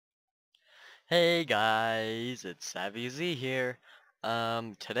Hey guys, it's SavvyZ here.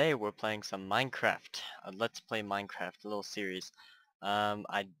 Today we're playing some Minecraft. Let's play Minecraft, a little series.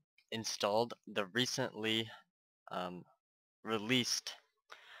 I installed the recently um, released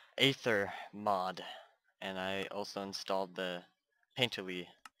Aether mod, and I also installed the Painterly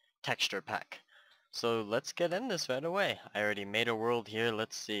texture pack. So let's get in this right away. I already made a world here.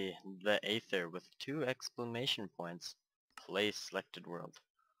 Let's see the Aether with 2 exclamation points. Play selected world.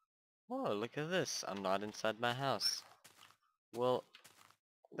 Whoa, look at this. I'm not inside my house. Well,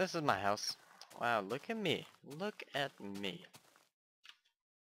 this is my house. Wow, look at me. Look at me.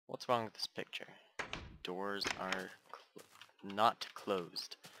 What's wrong with this picture? Doors are not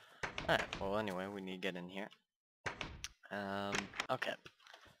closed. Alright, well anyway, we need to get in here. Okay.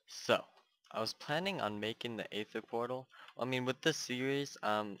 So, I was planning on making the Aether portal. I mean, with this series,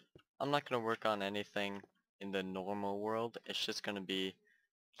 I'm not gonna work on anything in the normal world. It's just gonna be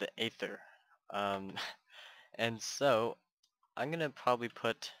the Aether. Um, and so, I'm gonna probably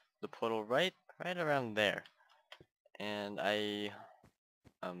put the portal right around there. And I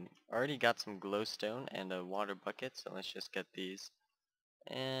already got some glowstone and a water bucket, so let's just get these.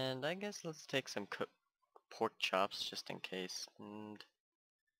 And I guess let's take some pork chops just in case. And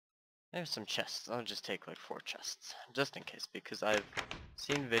there's some chests. I'll just take like 4 chests just in case, because I've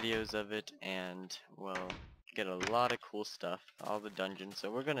seen videos of it and well, get a lot of cool stuff, all the dungeons,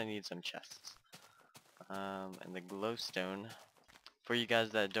 so we're gonna need some chests. And the glowstone, for you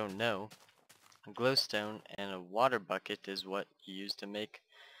guys that don't know, glowstone and a water bucket is what you use to make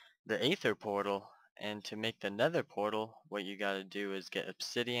the Aether portal, and to make the nether portal what you gotta do is get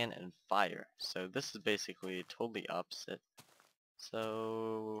obsidian and fire. So this is basically totally opposite.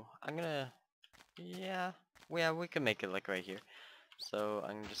 So I'm gonna, yeah, we can make it like right here. So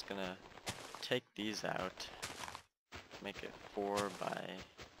I'm just gonna take these out, make it 4 by,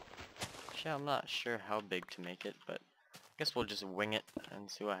 actually I'm not sure how big to make it, but I guess we'll just wing it and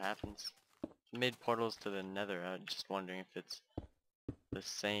see what happens. Made portals to the nether. I'm just wondering if it's the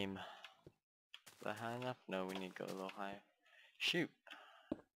same. Is that high enough? No, we need to go a little higher. Shoot.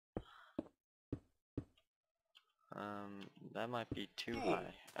 That might be too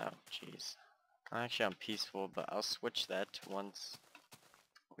high. Oh, jeez. Actually, I'm peaceful, but I'll switch that once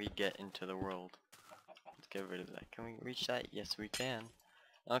we get into the world. Let's get rid of that. Can we reach that? Yes, we can.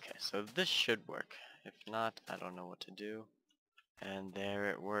 Okay, so this should work. If not, I don't know what to do. And there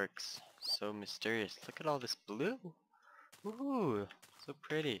it works. So mysterious. Look at all this blue. Ooh, so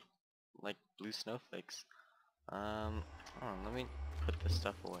pretty. Like blue snowflakes. Hold on, let me put this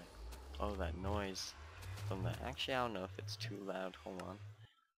stuff away. Oh, that noise from the, actually I don't know if it's too loud, hold on.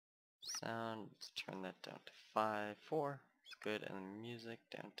 Sound, let's turn that down to 5, 4, it's good, and music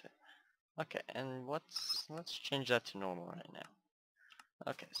down to, okay, and let's change that to normal right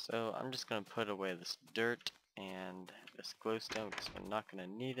now. Okay, so I'm just gonna put away this dirt and this glowstone because we're not gonna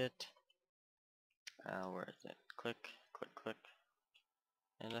need it. Where is it? Click, click, click.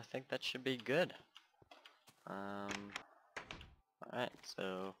 And I think that should be good. Alright,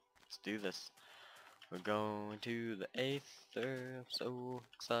 so let's do this. We're going to the Aether. I'm so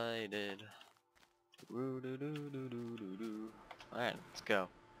excited. Alright, let's go.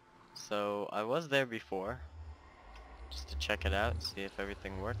 So I was there before, just to check it out, see if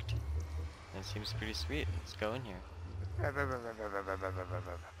everything worked. And it seems pretty sweet. Let's go in here.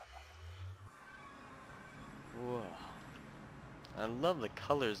 Whoa. I love the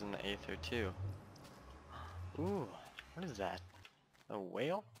colors in the Aether too. Ooh, what is that? A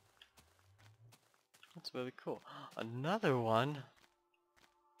whale? That's really cool. Another one?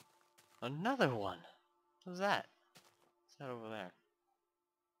 Another one! What's that? What's that over there?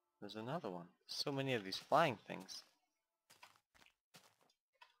 There's another one. So many of these flying things.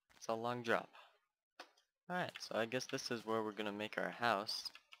 It's a long drop. Alright, so I guess this is where we're gonna make our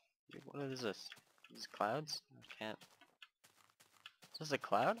house. What is this? These clouds? I can't. Is this a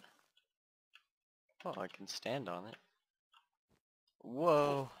cloud? Oh, I can stand on it.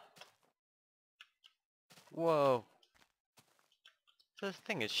 Whoa! Whoa! This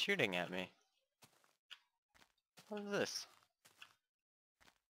thing is shooting at me. What is this?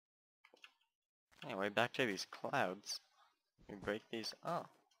 Anyway, back to these clouds. We break these. Oh.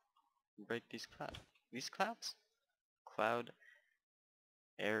 We break these clouds. These clouds? Cloud.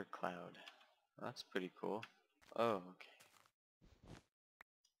 Air cloud. That's pretty cool. Oh, okay.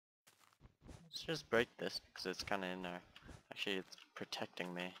 Let's just break this because it's kind of in there. Actually, it's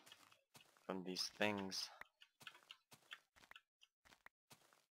protecting me from these things.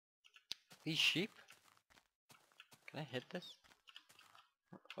 These sheep? Can I hit this?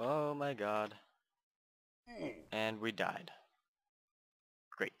 Oh my god. And we died.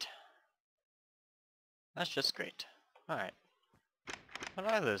 Great. That's just great. Alright. What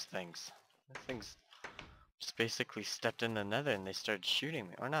are those things? Those things just basically stepped in the nether and they started shooting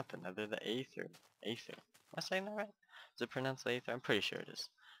me. Or not the nether, the Aether. Aether. Am I saying that right? Is it pronounced Aether? I'm pretty sure it is.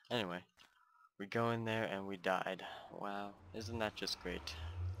 Anyway, we go in there and we died. Wow, isn't that just great?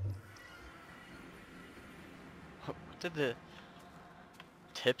 What did the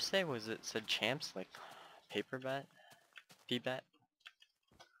tip say? Was it said champs? Like paper bat? P-bat?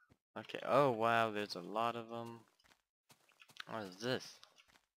 Okay, oh wow, there's a lot of them. What is this?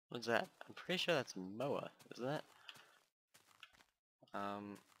 What's that? I'm pretty sure that's Moa, isn't it?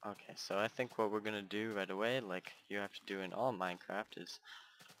 Okay, so I think what we're gonna do right away, like you have to do in all Minecraft, is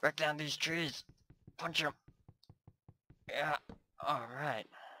break down these trees! Punch them! Yeah! Alright.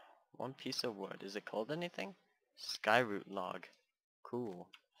 One piece of wood. Is it called anything? Skyroot log. Cool.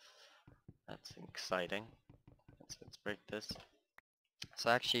 That's exciting. Let's break this. So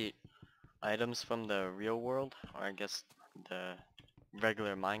actually, items from the real world, or I guess the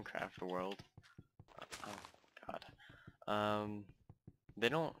regular Minecraft world. Oh god. They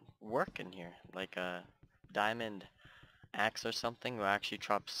don't work in here. Like a diamond axe or something will actually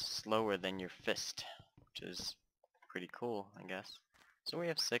drop slower than your fist, which is pretty cool, I guess. So we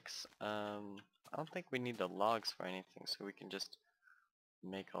have 6. I don't think we need the logs for anything, so we can just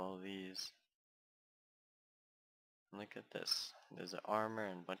make all these. Look at this. There's an armor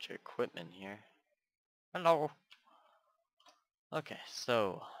and a bunch of equipment here. Hello! Okay,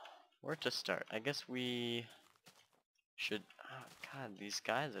 so where to start? I guess we should... Oh god, these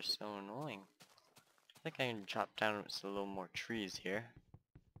guys are so annoying. I think I can chop down a little more trees here.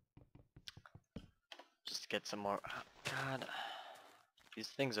 Just to get some more... Oh god. These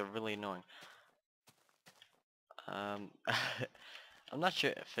things are really annoying. I'm not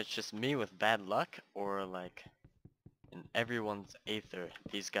sure if it's just me with bad luck, or like in everyone's Aether,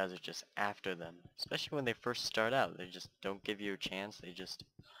 these guys are just after them. Especially when they first start out, they just don't give you a chance, they just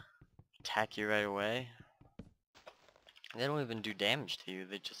attack you right away. They don't even do damage to you,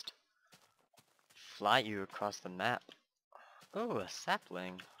 they just fly you across the map. Oh, a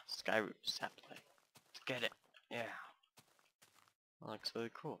sapling. Skyroot sapling. Let's get it. Yeah. That looks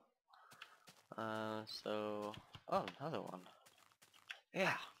really cool. So... Oh, another one.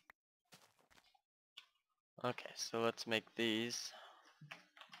 Yeah. Okay, so let's make these.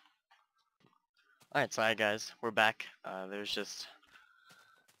 Alright, so hi guys, we're back. There's just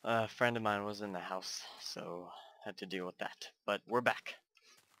a friend of mine was in the house, so had to deal with that. But we're back.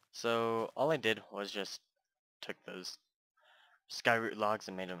 So all I did was just took those skyroot logs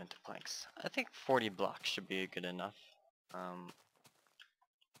and made them into planks. I think 40 blocks should be good enough. I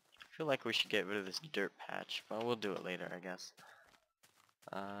feel like we should get rid of this dirt patch, but we'll do it later, I guess.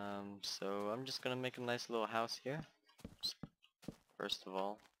 So I'm just gonna make a nice little house here. First of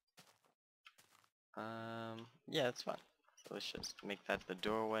all. Yeah, that's fine. So let's just make that the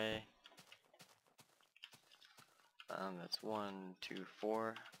doorway. That's 1, 2,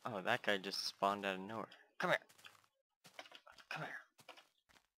 4. Oh, that guy just spawned out of nowhere. Come here! Come here!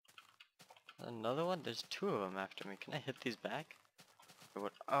 Another one? There's 2 of them after me. Can I hit these back? Or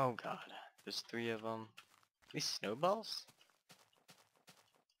what? Oh god. There's 3 of them. These snowballs?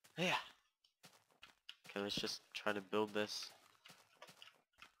 Yeah! Okay, let's just try to build this.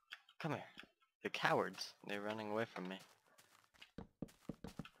 Come here. They're cowards. They're running away from me.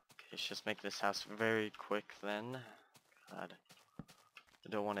 Okay, let's just make this house very quick then. God. I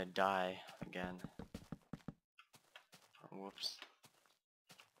don't want to die again. Oh, whoops.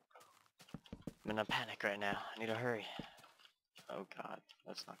 I'm in a panic right now. I need to hurry. Oh god,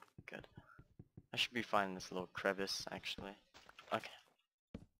 that's not good. I should be finding this little crevice, actually. Okay.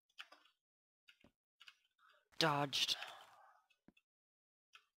 Dodged.